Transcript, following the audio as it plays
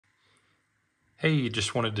Hey,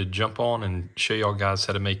 just wanted to jump on and show y'all guys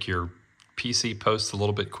how to make your PC post a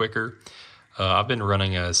little bit quicker. I've been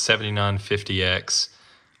running a 7950X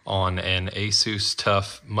on an Asus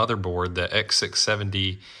TUF motherboard, the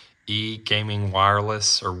X670E Gaming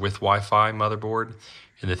Wireless or with Wi-Fi motherboard.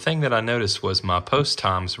 And the thing that I noticed was my post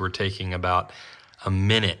times were taking about a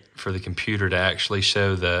minute for the computer to actually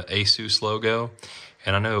show the Asus logo.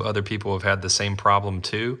 And I know other people have had the same problem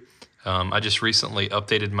too. I just recently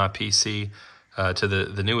updated my PC to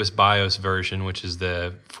the newest BIOS version, which is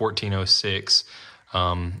the 1406.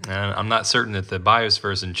 And I'm not certain that the BIOS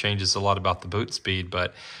version changes a lot about the boot speed,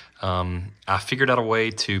 but I figured out a way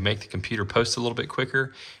to make the computer post a little bit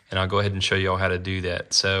quicker, and I'll go ahead and show you all how to do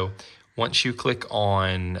that. So once you click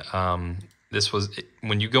on,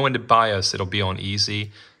 when you go into BIOS, it'll be on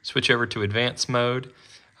easy. Switch over to advanced mode.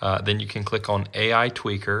 Then you can click on AI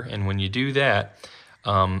tweaker, and when you do that,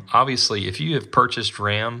 obviously, if you have purchased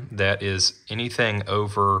RAM that is anything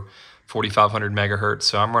over 4,500 megahertz,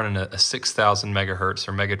 so I'm running a 6,000 megahertz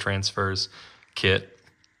or mega transfers kit.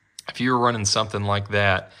 If you're running something like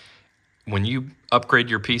that, when you upgrade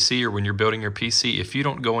your PC or when you're building your PC, if you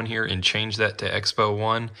don't go in here and change that to Expo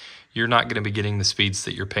 1, you're not going to be getting the speeds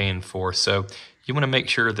that you're paying for. So you want to make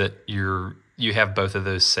sure that you have both of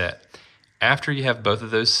those set. After you have both of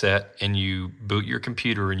those set and you boot your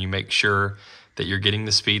computer and you make sure that you're getting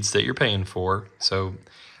the speeds that you're paying for. So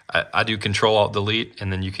I do Control-Alt-Delete,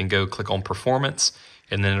 and then you can go click on Performance,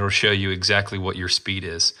 and then it'll show you exactly what your speed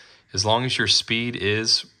is. As long as your speed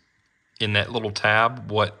is in that little tab,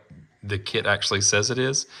 what the kit actually says it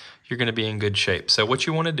is, you're going to be in good shape. So what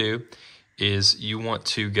you want to do is you want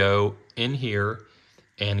to go in here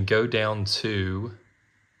and go down to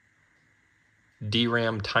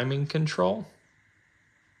DRAM timing control.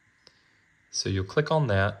 So you'll click on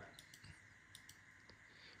that.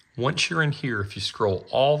 Once you're in here, if you scroll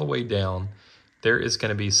all the way down, there is going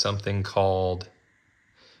to be something called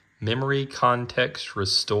Memory Context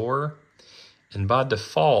Restore. And by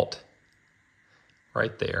default,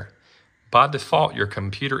 right there, by default, your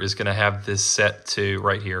computer is going to have this set to,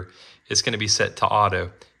 right here, it's going to be set to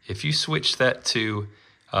auto. If you switch that to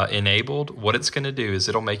enabled, what it's going to do is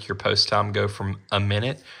it'll make your post time go from a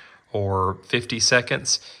minute or 50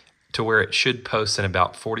 seconds to where it should post in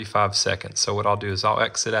about 45 seconds. So what I'll do is I'll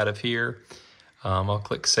exit out of here. I'll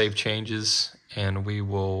click Save Changes, and we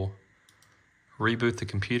will reboot the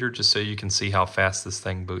computer just so you can see how fast this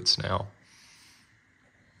thing boots now.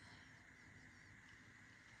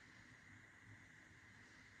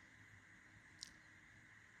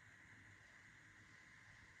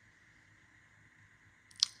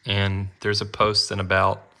 And there's a post in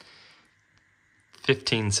about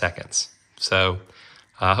 15 seconds. So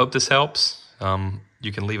I hope this helps.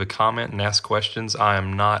 You can leave a comment and ask questions. I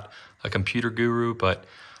am not a computer guru, but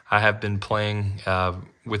I have been playing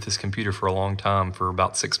with this computer for a long time, for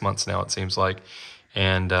about 6 months now, it seems like.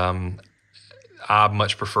 And I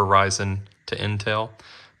much prefer Ryzen to Intel,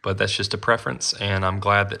 but that's just a preference. And I'm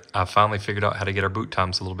glad that I finally figured out how to get our boot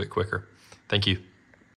times a little bit quicker. Thank you.